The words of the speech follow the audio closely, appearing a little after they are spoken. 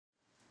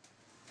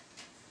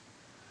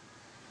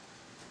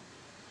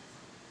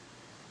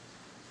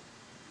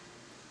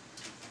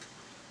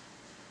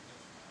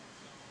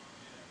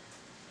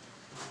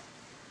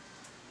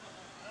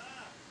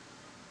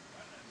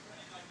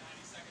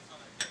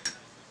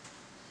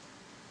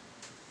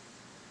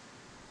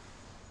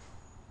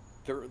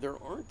There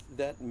aren't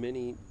that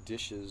many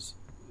dishes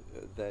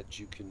that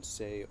you can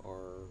say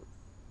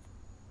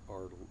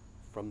are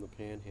from the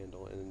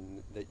Panhandle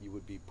and that you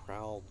would be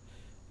proud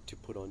to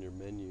put on your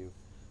menu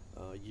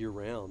year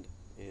round.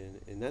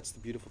 And that's the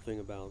beautiful thing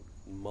about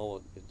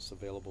Mullet. It's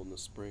available in the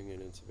spring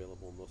and it's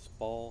available in the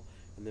fall.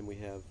 And then we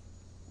have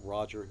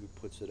Roger who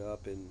puts it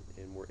up, and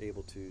we're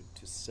able to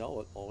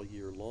sell it all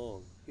year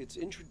long. It's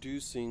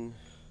introducing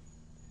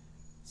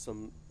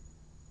some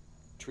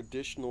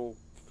traditional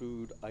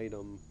food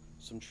item,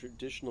 some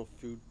traditional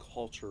food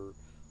culture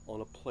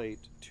on a plate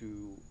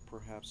to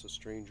perhaps a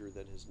stranger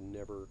that has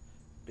never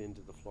been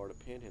to the Florida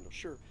Panhandle.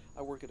 Sure,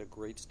 I work at a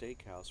great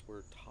steakhouse. We're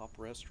a top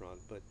restaurant,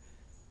 but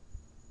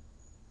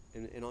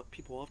and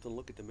people often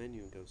look at the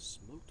menu and go,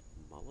 smoked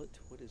mullet?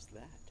 What is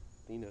that?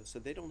 You know, so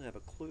they don't have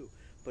a clue.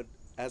 But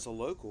as a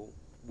local,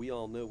 we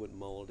all know what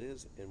mullet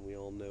is, and we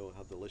all know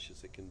how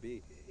delicious it can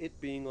be. It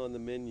being on the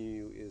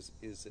menu is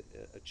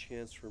a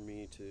chance for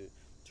me to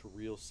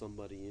reel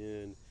somebody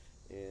in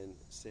and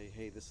say,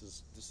 hey, this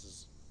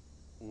is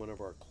one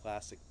of our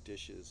classic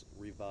dishes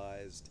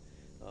revised,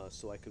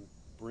 so I can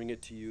bring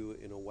it to you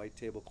in a white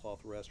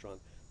tablecloth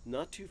restaurant.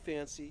 Not too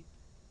fancy,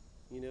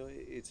 you know,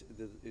 it's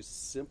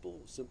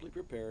simply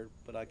prepared,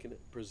 but I can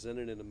present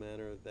it in a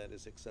manner that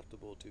is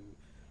acceptable to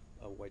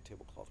a white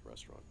tablecloth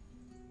restaurant.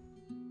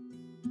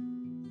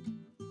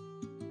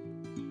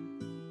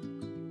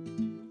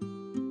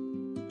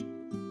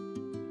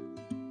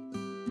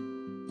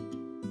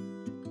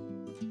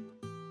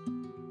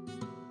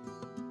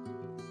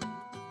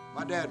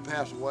 My dad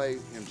passed away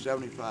in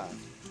 '75.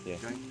 Yeah.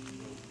 Okay.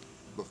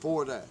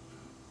 Before that,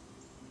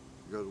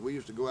 because we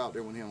used to go out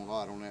there with him a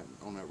lot on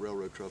that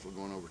railroad trestle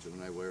going over to the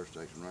Naval Air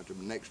Station, right there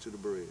next to the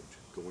bridge,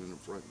 going in the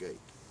front gate.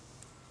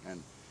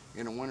 And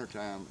in the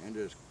wintertime, and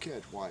just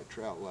catch white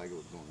trout like it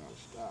was going out of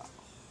style.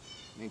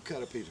 And then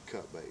cut a piece of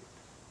cut bait.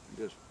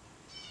 And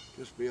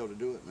just be able to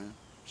do it, man.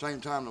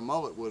 Same time the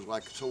mullet was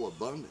like so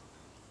abundant.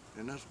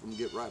 And that's when we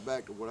get right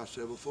back to what I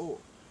said before.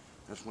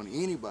 That's when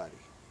anybody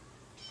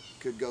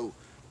could go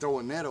throw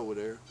a net over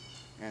there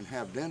and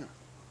have dinner,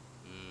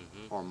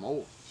 or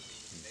more.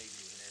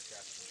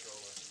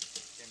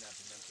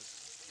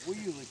 We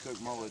usually cook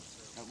mullet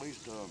at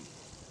least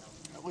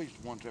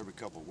once every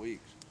couple of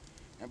weeks,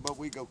 but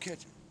we go catch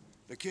it.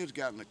 The kids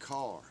got in the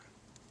car,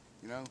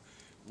 you know,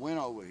 went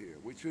over here,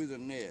 we threw the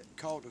net,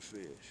 caught the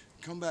fish,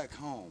 come back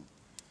home.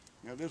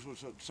 You know, this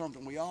was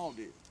something we all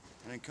did.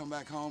 And then come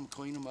back home,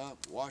 clean them up,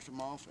 wash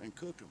them off, and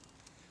cook them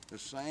the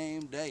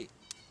same day.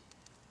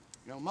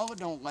 You know, mullet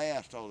don't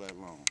last all that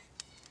long.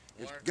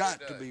 It's got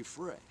to be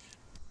fresh.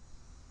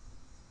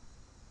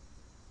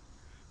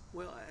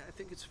 Well, I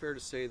think it's fair to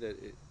say that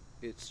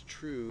it's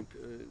true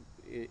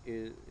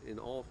in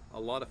a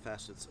lot of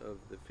facets of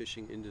the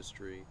fishing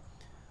industry,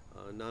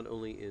 not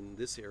only in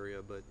this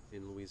area but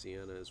in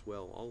Louisiana as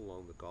well, all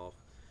along the Gulf.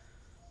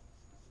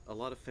 A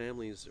lot of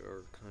families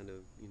are kind of,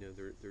 you know,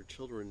 their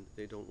children,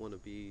 they don't want to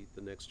be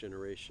the next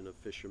generation of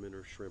fishermen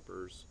or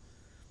shrimpers,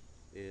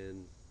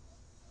 and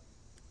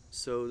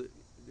so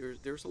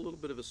there's a little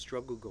bit of a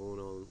struggle going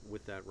on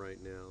with that right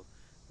now,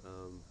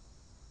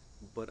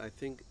 but I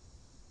think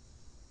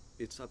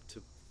it's up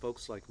to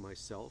folks like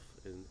myself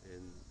and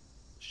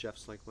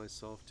chefs like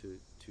myself to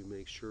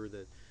make sure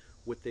that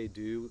what they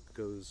do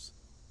is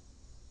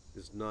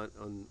not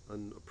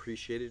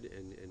unappreciated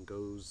and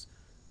goes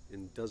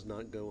and does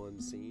not go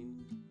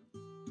unseen.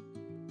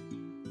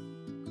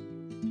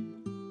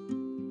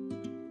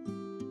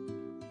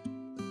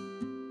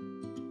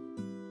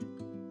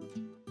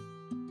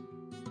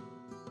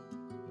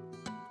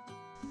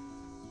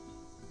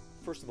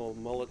 First of all,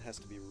 mullet has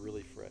to be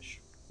really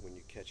fresh when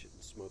you catch it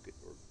and smoke it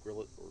or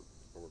grill it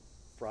or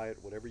fry it,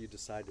 whatever you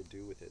decide to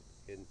do with it.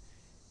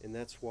 And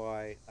that's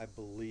why I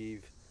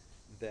believe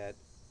that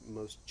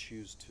most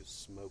choose to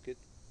smoke it,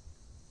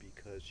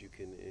 because you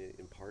can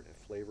impart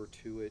a flavor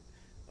to it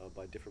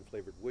by different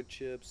flavored wood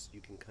chips.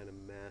 You can kind of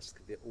mask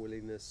the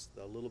oiliness,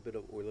 the little bit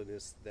of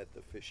oiliness that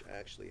the fish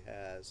actually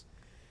has,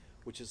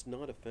 which is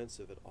not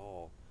offensive at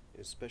all,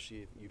 especially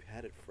if you've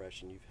had it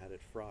fresh and you've had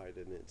it fried,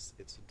 and it's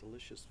a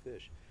delicious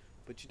fish.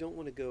 But you don't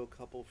want to go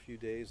a few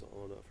days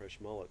on a fresh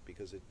mullet,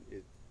 because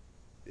it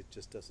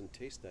just doesn't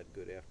taste that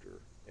good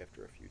after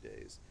a few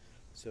days.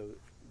 So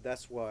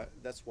that's why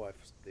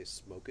they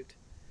smoke it,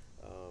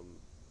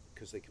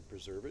 because they can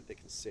preserve it, they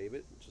can save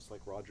it, just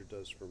like Roger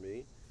does for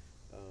me,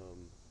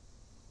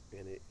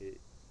 and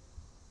it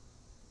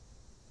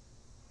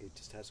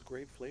just has a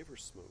great flavor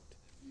smoked.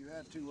 You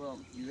had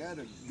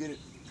to get it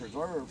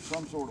preserved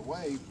some sort of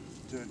way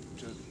to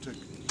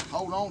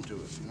hold on to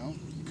it. You know,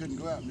 you couldn't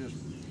go out and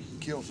just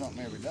kill something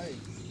every day.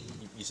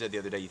 You said the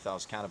other day you thought it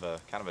was kind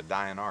of a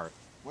dying art.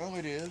 Well,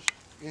 it is.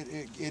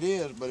 It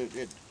is, but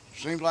it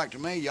seems like to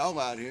me y'all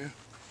out here,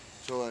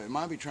 so it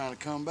might be trying to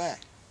come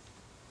back.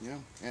 You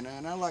know,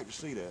 and I like to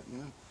see that. You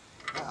know,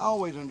 I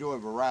always enjoy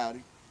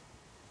variety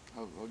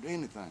of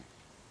anything.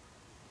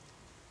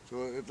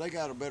 So if they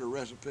got a better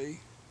recipe,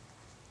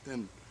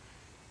 then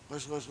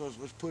let's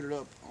put it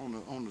up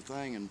on the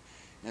thing, and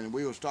And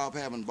we'll stop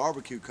having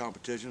barbecue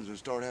competitions and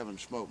start having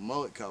smoked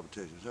mullet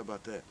competitions. How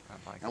about that?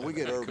 I like And that. we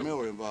get Herb Cool.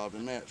 Miller involved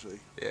in that, see?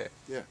 Yeah.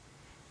 Yeah.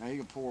 Now he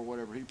can pour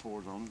whatever he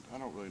pours on it. I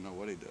don't really know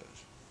what he does.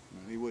 You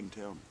know, he wouldn't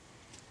tell me.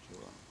 So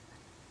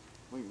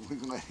we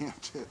can let him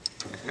too.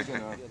 We can,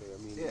 Together. I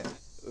mean, yeah.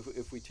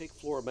 if we take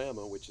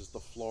Floribama, which is the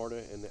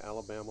Florida and the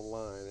Alabama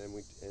line, and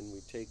we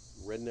take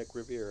Redneck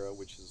Riviera,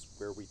 which is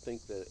where we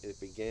think that it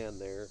began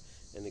there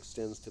and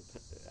extends to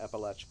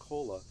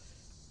Apalachicola,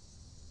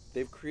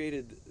 they've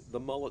created the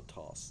mullet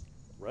toss,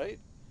 right?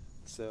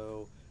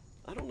 So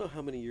I don't know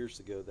how many years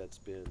ago that's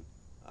been.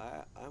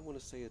 I want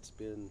to say it's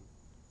been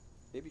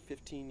maybe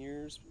 15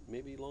 years,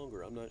 maybe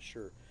longer. I'm not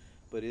sure,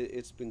 but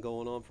it's been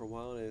going on for a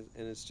while, and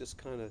it's just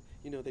kind of,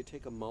 you know, they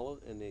take a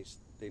mullet and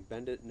they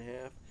bend it in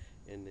half,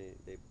 and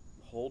they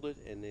hold it,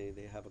 and they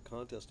have a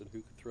contest on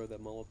who can throw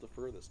that mullet the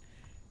furthest.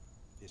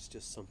 It's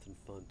just something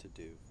fun to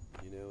do,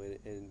 you know,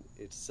 and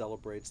it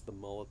celebrates the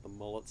mullet. The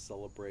mullet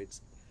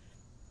celebrates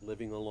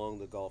living along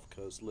the Gulf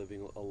Coast,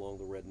 living along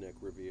the Redneck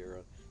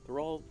Riviera. They're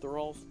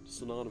all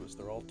synonymous.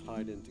 They're all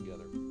tied in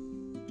together.